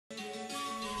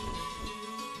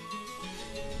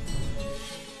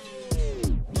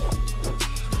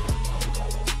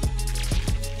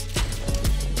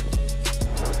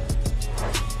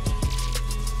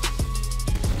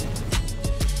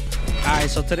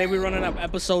So today we're running up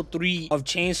episode 3 of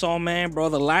Chainsaw Man, bro.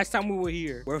 The last time we were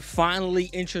here, we're finally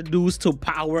introduced to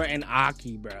Power and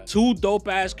Aki, bro. Two dope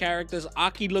ass characters.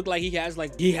 Aki looked like he has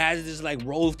this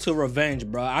road to revenge,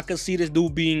 bro. I could see this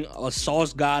dude being a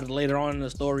sauce god later on in the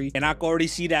story, and I could already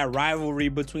see that rivalry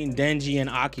between Denji and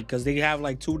Aki because they have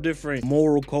like two different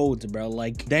moral codes, bro.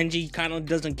 Like Denji kind of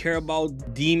doesn't care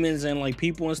about demons and like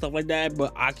people and stuff like that,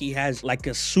 but Aki has like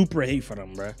a super hate for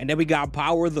them, bro. And then we got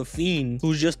Power the Fiend,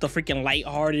 who's just a freaking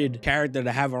light-hearted character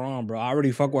to have her on, bro. I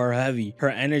already fuck with her heavy. Her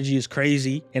energy is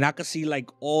crazy, and I could see like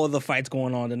all the fights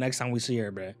going on the next time we see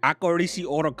her, bro. I could already see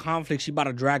all the conflict she about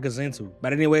to drag us into.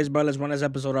 But anyways, bro, let's run this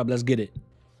episode up. Let's get it.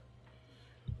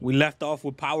 We left off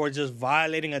with Power just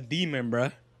violating a demon,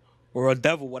 bro, or a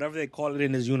devil, whatever they call it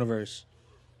in this universe.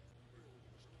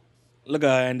 Look at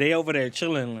her, and they over there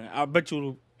chilling. I bet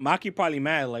you Maki probably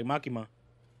mad, like Makima.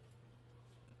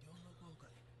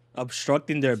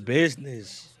 Obstructing their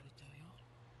business.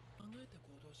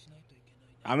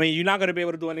 I mean, you're not going to be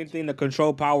able to do anything to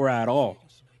control Power at all.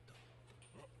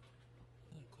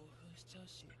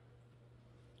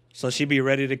 So she be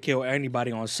ready to kill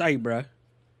anybody on sight, bruh.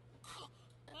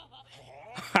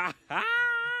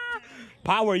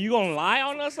 Power, you gonna lie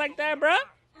on us like that, bruh?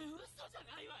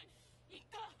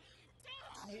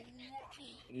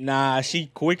 Nah, she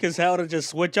quick as hell to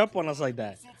just switch up on us like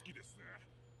that.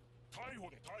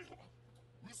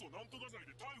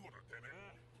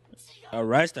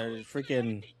 Arrest her.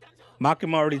 Freaking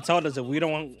Makima already told us if we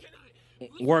don't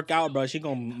work out, bro, she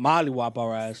gonna mollywop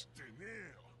our ass.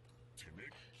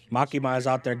 Makima is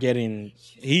out there getting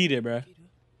heated, bro.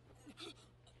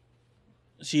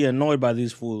 She annoyed by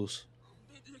these fools.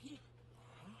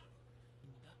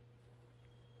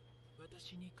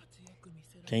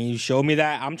 Can you show me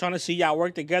that? I'm trying to see y'all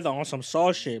work together on some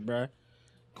saw shit, bro.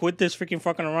 Quit this freaking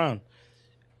fucking around.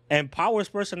 And Power's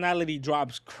personality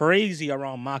drops crazy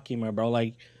around Makima, bro.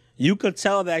 Like, you could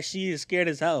tell that she is scared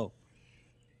as hell.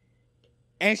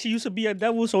 And she used to be a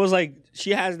devil, so it's like she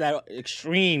has that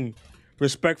extreme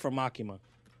respect for Makima.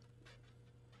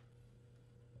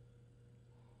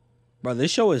 Bro,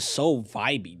 this show is so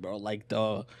vibey, bro. Like,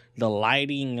 the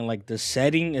lighting and, like, the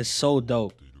setting is so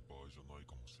dope.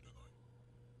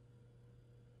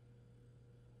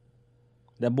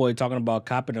 That boy talking about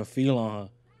copping a feel on her.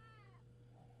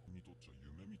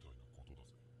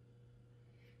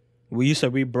 We used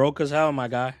to be broke as hell, my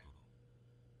guy.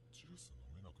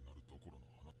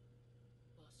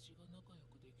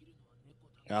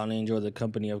 I only enjoy the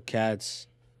company of cats.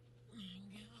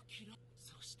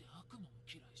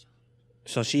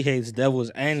 So she hates devils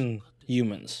and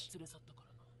humans.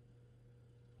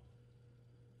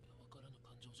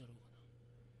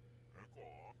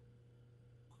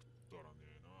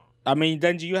 I mean,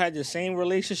 Denji, you had the same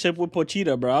relationship with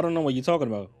Pochita, bro. I don't know what you're talking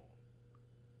about.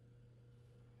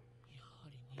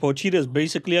 Pochita is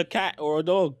basically a cat or a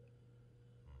dog.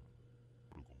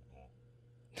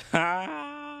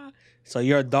 So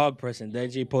you're a dog person,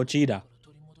 Denji. Pochita.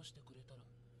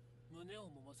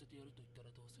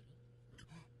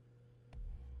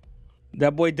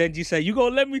 That boy Denji said, "You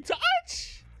gonna let me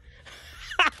touch?"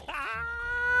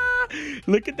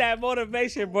 Look at that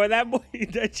motivation, boy. That boy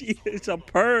Denji is a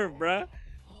perv, bruh.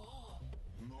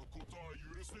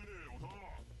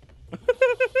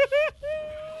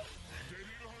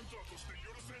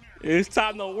 It's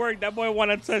time to work. That boy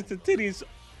wanna touch the titties.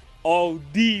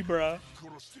 OD, bruh.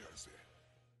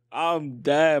 I'm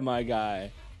dead, my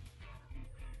guy.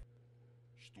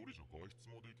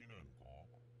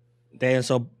 Damn,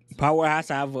 so Power has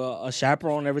to have a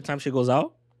chaperone every time she goes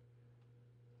out?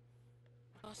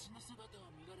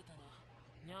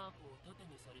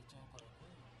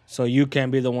 So you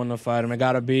can't be the one to fight him. It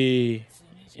gotta be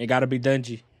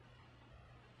Denji.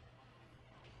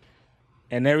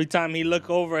 And every time he look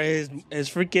over, his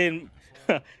freaking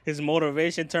his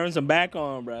motivation turns him back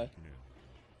on, bro.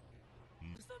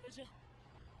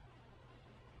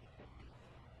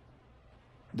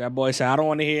 That boy said, "I don't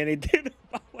want to hear anything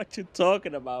about what you're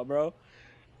talking about, bro.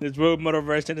 This real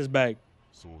motivation is back."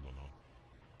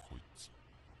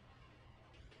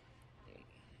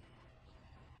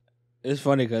 It's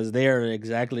funny because they are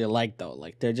exactly alike, though.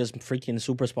 Like, they're just freaking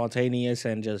super spontaneous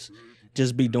and just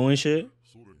be doing shit.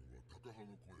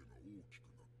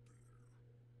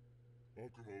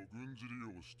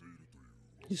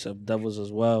 He's some devils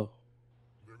as well.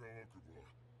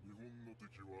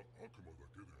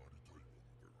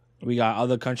 We got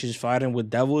other countries fighting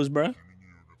with devils, bruh.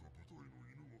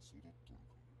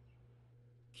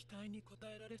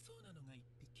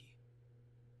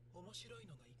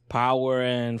 Power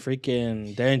and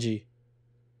freaking Denji.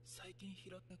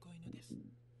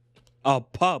 A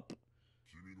pup.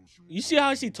 You see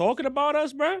how she talking about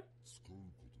us, bro?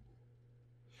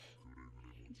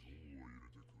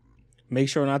 Make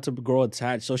sure not to grow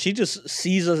attached. So she just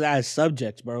sees us as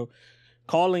subjects, bro.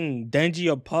 Calling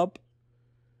Denji a pup.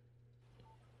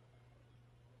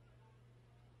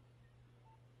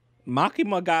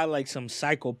 Makima got like some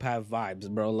psychopath vibes,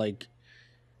 bro. Like,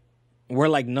 we're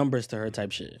like numbers to her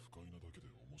type shit.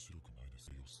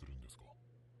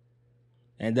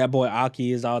 And that boy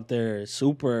Aki is out there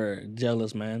super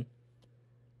jealous, man.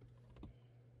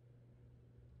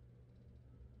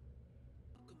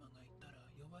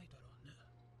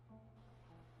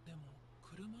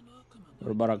 What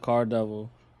about a car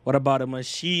devil? What about a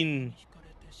machine?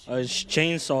 A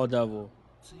chainsaw devil?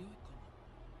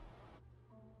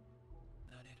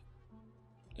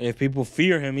 If people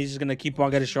fear him, he's just gonna keep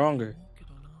on getting stronger.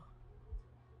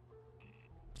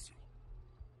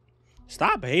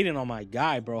 Stop hating on my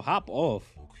guy, bro. Hop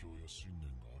off.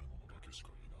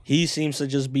 He seems to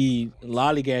just be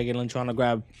lollygagging and trying to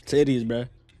grab titties, bro.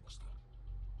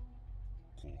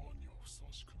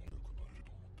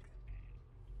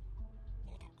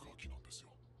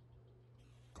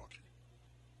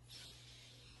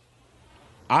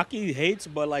 Aki hates,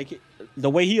 but like the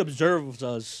way he observes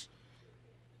us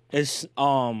is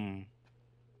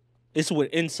it's with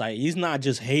insight. He's not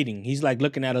just hating. He's like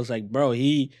looking at us like, bro,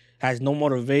 he has no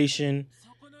motivation.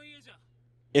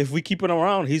 If we keep him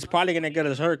around, he's probably gonna get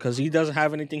us hurt because he doesn't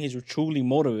have anything he's truly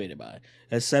motivated by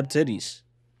except titties.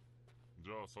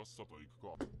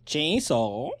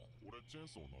 Chainsaw.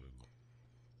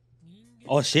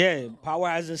 Oh shit, Power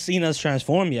hasn't seen us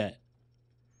transform yet.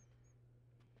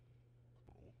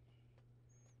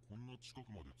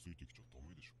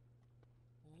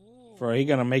 Bro, he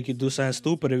gonna make you do something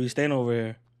stupid if you stand over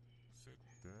here.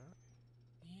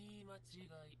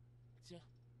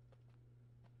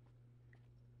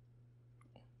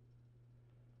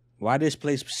 Why this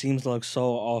place seems like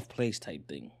so off place type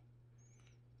thing?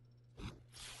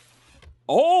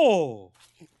 Oh!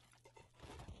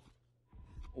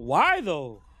 Why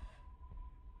though?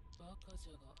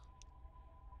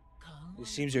 It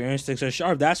seems your instincts are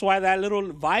sharp. That's why that little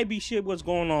vibey shit was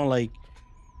going on. Like,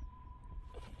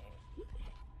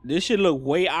 this should look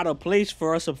way out of place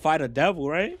for us to fight a devil,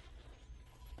 right?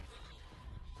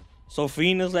 So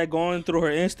Fina's like going through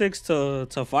her instincts to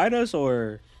fight us,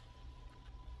 or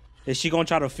is she gonna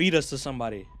try to feed us to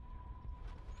somebody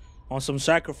on some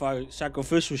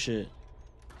sacrificial shit?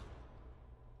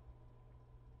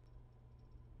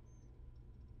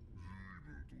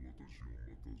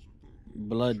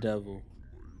 Blood devil.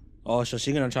 Oh, so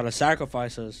she gonna try to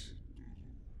sacrifice us.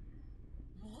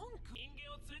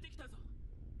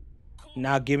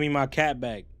 Now give me my cat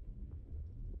back.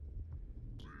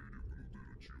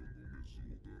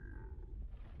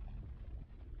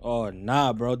 Oh,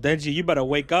 nah, bro. Denji, you better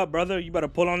wake up, brother. You better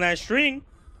pull on that string.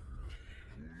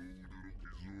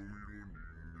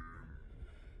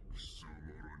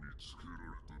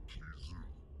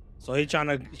 So he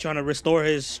trying to restore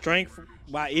his strength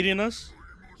by eating us?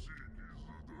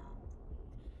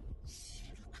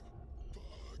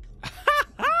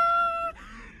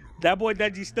 That boy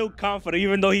Denji's still confident,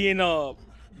 even though he in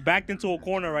backed into a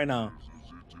corner right now.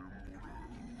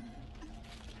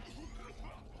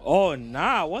 Oh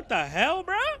nah, what the hell,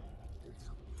 bro?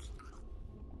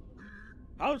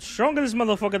 How strong is this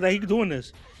motherfucker that he doing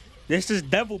this? This is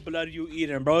devil blood you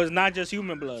eating, bro. It's not just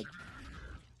human blood.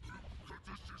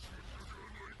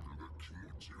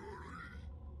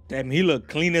 Damn, he look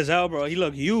clean as hell, bro. He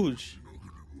look huge.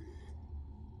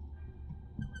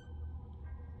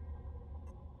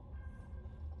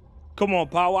 Come on,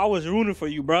 Power. I was rooting for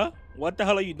you, bro. What the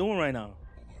hell are you doing right now?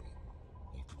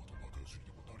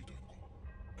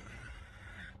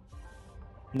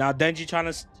 Now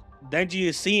Denji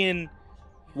is seeing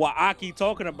what Aki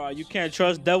talking about. You can't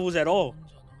trust devils at all.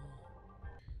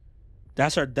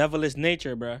 That's her devilish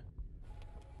nature, bro.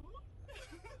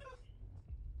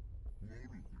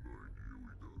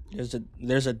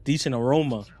 There's a decent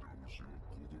aroma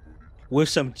with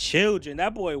some children.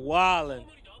 That boy wildin'.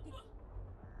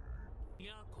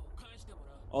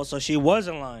 Oh, so she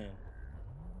wasn't lying.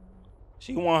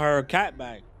 She want her cat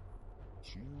back.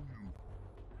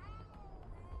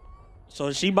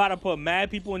 So she about to put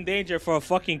mad people in danger for a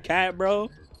fucking cat, bro?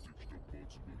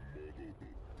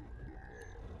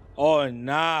 Oh,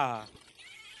 nah.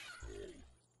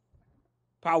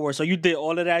 Power, so you did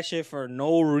all of that shit for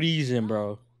no reason,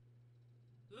 bro.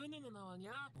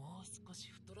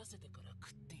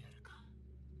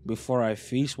 Before I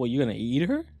feast, what, you gonna eat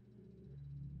her?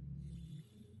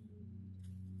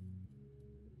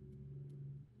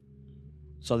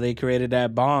 So they created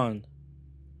that bond.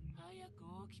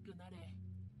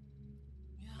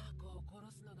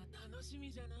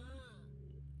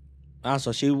 Ah,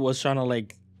 so she was trying to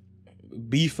like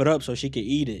beef it up so she could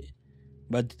eat it,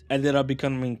 but ended up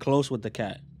becoming close with the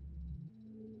cat.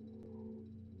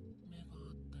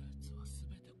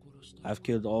 I've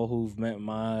killed all who've met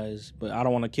my eyes, but I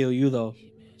don't want to kill you though.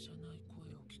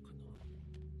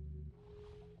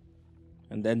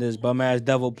 And then this bum ass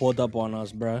devil pulled up on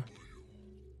us, bruh.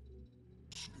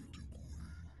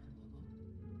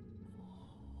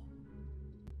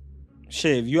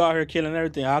 Shit, if you out here killing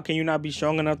everything, how can you not be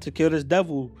strong enough to kill this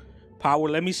devil? Power,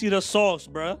 let me see the sauce,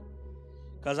 bruh.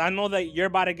 Cause I know that you're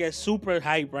about to get super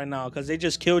hype right now, cause they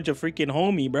just killed your freaking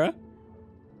homie, bruh.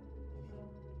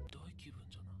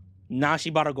 Now she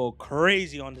about to go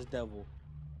crazy on this devil.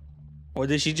 Or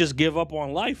did she just give up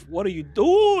on life? What are you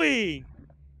doing?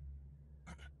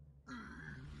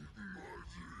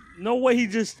 No way he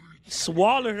just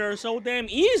swallowed her so damn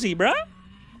easy, bruh.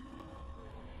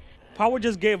 Power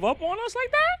just gave up on us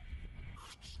like that?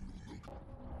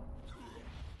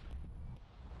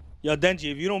 Yo,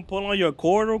 Denji, if you don't pull on your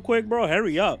cord real quick, bro,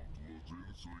 hurry up.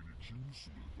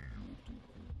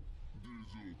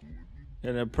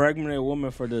 And a pregnant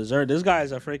woman for dessert. This guy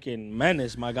is a freaking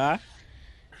menace, my guy.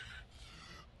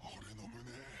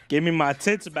 Give me my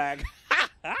tits back.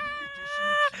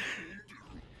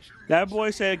 That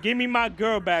boy said, give me my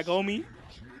girl back, homie.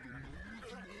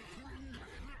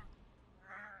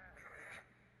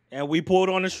 And we pulled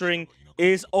on the string.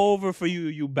 It's over for you,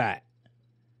 you bat.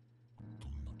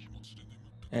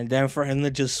 And then for him to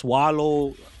just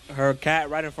swallow her cat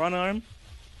right in front of him.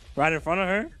 Right in front of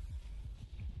her.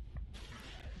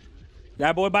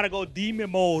 That boy about to go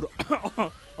demon mode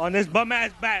on this bum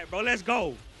ass bat, bro. Let's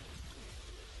go.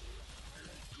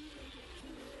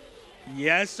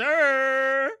 Yes,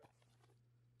 sir.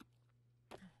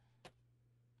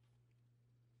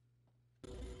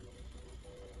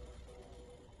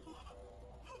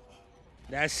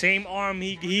 That same arm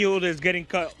he healed is getting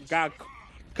got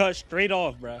cut straight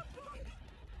off, bro.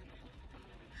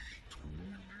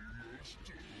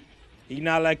 He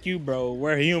not like you, bro.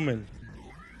 We're human.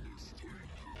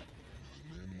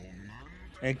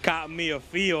 And caught me a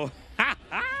feel.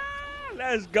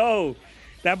 Let's go.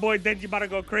 That boy Denji about to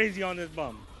go crazy on this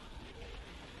bum.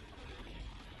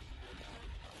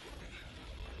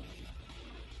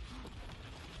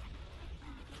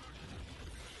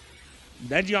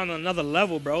 Denji on another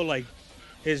level, bro. Like,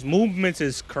 his movements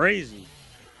is crazy.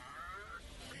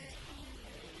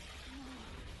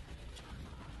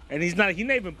 And he's not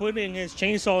even putting his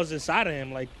chainsaws inside of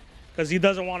him, like, because he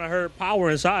doesn't want to hurt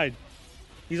Power inside.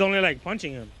 He's only like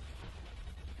punching him.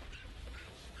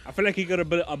 I feel like he could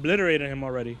have obliterated him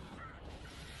already.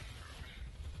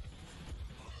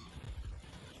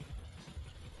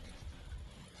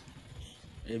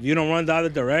 If you don't run the other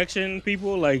direction,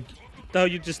 people, like, what the hell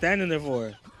you just standing there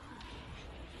for?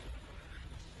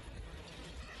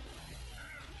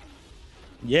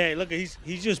 Yeah, look, he's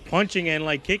just punching and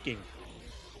like kicking.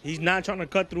 He's not trying to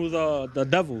cut through the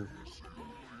devil.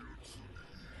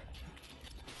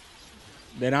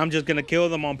 Then I'm just gonna kill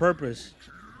them on purpose.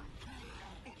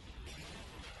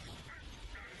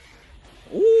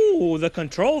 Ooh, the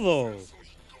control though.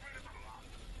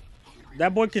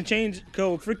 That boy can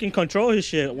freaking control his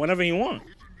shit whenever he wants.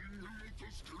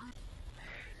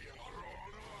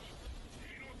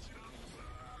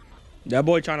 That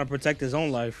boy trying to protect his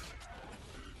own life.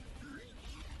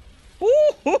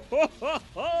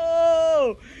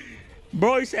 Ooh,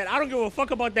 bro, he said, I don't give a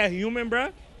fuck about that human, bro.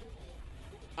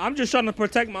 I'm just trying to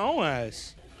protect my own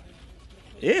ass.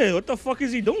 Yeah, what the fuck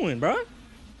is he doing, bro?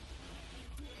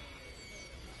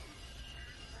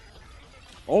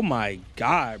 Oh my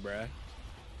God, bro.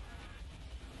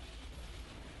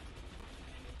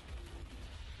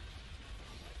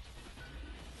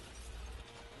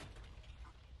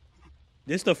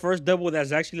 This is the first devil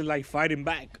that's actually like fighting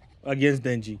back against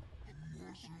Denji.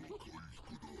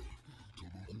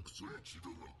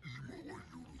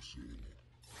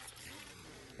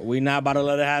 We not about to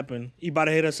let it happen. He about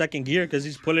to hit a second gear because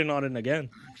he's pulling on it again.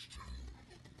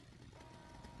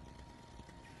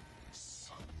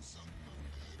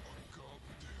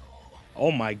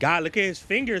 Oh my God, look at his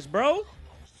fingers, bro.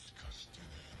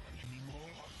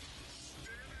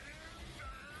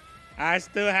 I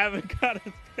still haven't got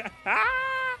it.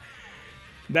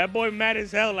 That boy mad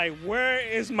as hell. Like, where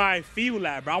is my fuel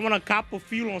at, bro? I want to cop a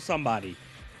fuel on somebody.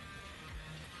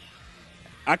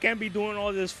 I can't be doing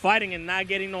all this fighting and not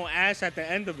getting no ass at the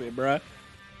end of it, bro.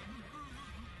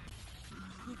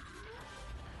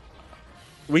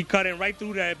 We cutting right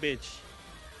through that bitch.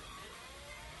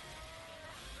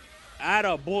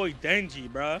 Atta boy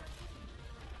Denji, bro.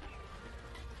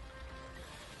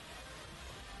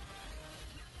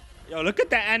 Yo, look at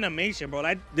that animation, bro.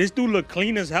 Like, this dude look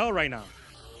clean as hell right now.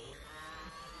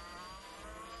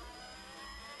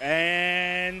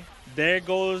 And there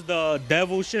goes the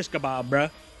devil shish kebab,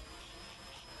 bruh.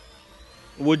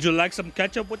 Would you like some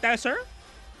ketchup with that, sir?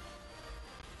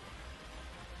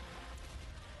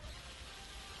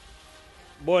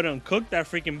 Boy, done cooked that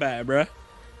freaking bad, bruh.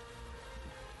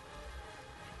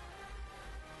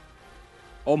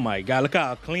 Oh my God, look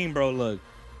how clean bro look.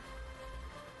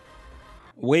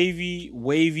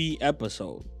 Wavy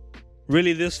episode.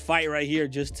 Really, this fight right here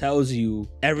just tells you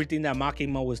everything that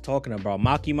Makima was talking about.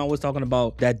 Makima was talking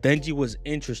about that Denji was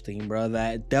interesting, bro.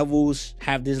 That devils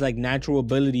have this like natural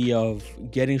ability of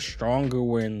getting stronger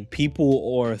when people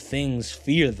or things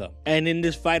fear them. And in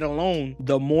this fight alone,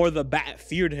 the more the bat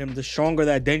feared him, the stronger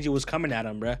that Denji was coming at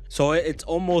him, bro. So it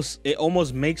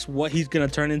almost makes what he's gonna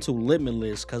turn into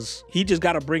limitless, because he just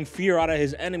gotta bring fear out of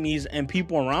his enemies and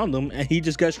people around him, and he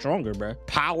just gets stronger, bro.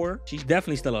 Power, she's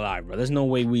definitely still alive, bro. There's no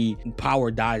way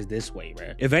Power dies this way,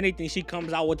 bro. If anything, she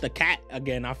comes out with the cat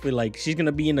again. I feel like she's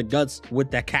gonna be in the guts with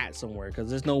that cat somewhere, because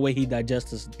there's no way he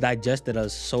digested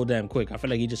us so damn quick. I feel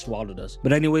like he just swallowed us.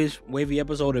 But anyways, wavy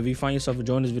episode. If you find yourself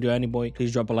enjoying this video,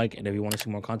 please drop a like, and if you want to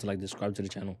see more content like this, subscribe to the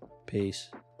channel.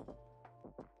 Peace.